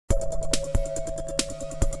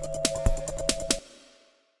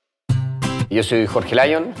Yo soy Jorge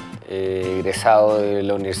Lyon, egresado de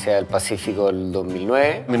la Universidad del Pacífico del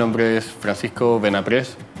 2009. Mi nombre es Francisco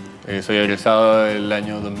Benaprés, soy egresado del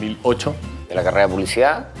año 2008. De la carrera de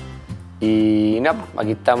Publicidad. Y nada,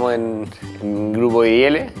 aquí estamos en Grupo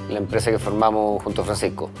ByL, la empresa que formamos junto a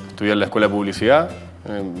Francisco. Estudié en la escuela de Publicidad,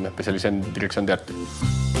 me especialicé en dirección de arte.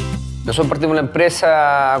 Nosotros partimos la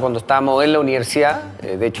empresa cuando estábamos en la universidad,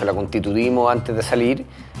 de hecho la constituimos antes de salir.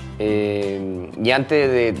 Y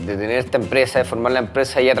antes de tener esta empresa, de formar la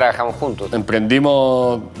empresa, ya trabajamos juntos.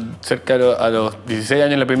 Emprendimos cerca a los 16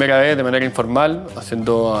 años la primera vez de manera informal,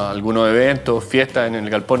 haciendo algunos eventos, fiestas en el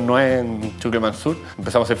Galpón 9 en Chucremansur.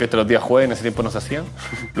 Empezamos a hacer fiestas los días jueves, en ese tiempo no se hacían.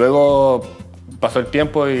 Luego pasó el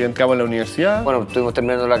tiempo y entramos a la universidad. Bueno, estuvimos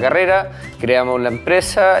terminando la carrera, creamos la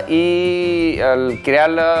empresa y al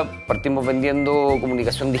crearla partimos vendiendo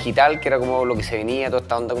comunicación digital, que era como lo que se venía, toda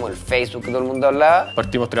esta onda como el Facebook que todo el mundo hablaba.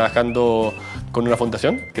 Partimos trabajando con una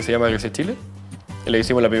fundación que se llama Chile. Le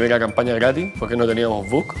hicimos la primera campaña gratis porque no teníamos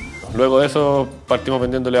book. Luego de eso partimos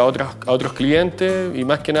vendiéndole a otros clientes y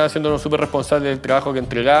más que nada haciéndonos súper responsables del trabajo que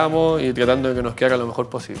entregamos y tratando de que nos quedara lo mejor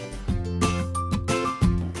posible.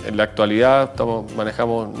 En la actualidad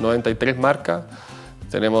manejamos 93 marcas,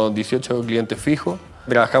 tenemos 18 clientes fijos,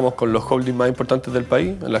 trabajamos con los holdings más importantes del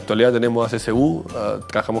país. En la actualidad tenemos a CCU,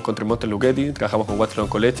 trabajamos con Tremonte Luchetti, trabajamos con Watson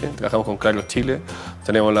Coleche, trabajamos con Claros Chile,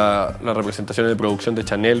 tenemos la representación de producción de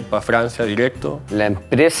Chanel para Francia directo. La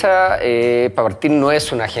empresa, para partir, no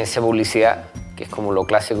es una agencia de publicidad, que es como lo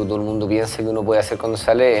clásico que todo el mundo piensa que uno puede hacer cuando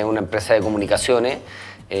sale, es una empresa de comunicaciones.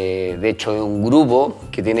 De hecho, es un grupo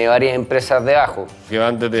que tiene varias empresas debajo. Que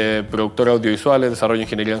van desde productores audiovisuales, desarrollo de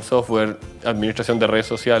ingeniería en software, administración de redes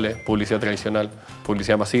sociales, publicidad tradicional,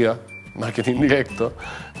 publicidad masiva, marketing directo.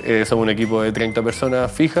 Somos un equipo de 30 personas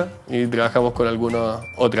fijas y trabajamos con algunas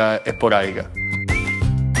otras esporádicas.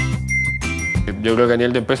 Yo creo que a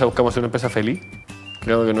nivel de empresa buscamos ser una empresa feliz.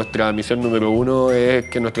 Creo que nuestra misión número uno es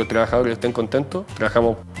que nuestros trabajadores estén contentos.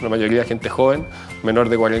 Trabajamos la mayoría de gente joven, menor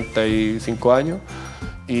de 45 años.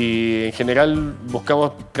 Y en general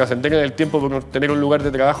buscamos trascender en el tiempo por tener un lugar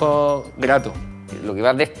de trabajo grato. Lo que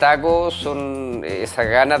más destaco son esas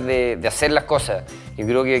ganas de hacer las cosas. Yo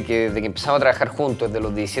creo que desde que empezamos a trabajar juntos, desde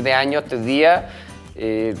los 17 años hasta el día,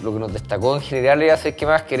 lo que nos destacó en general es hacer que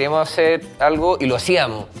más queremos hacer algo y lo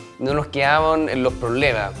hacíamos. No nos quedamos en los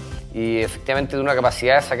problemas. Y efectivamente de una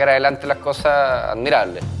capacidad de sacar adelante las cosas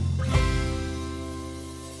admirables.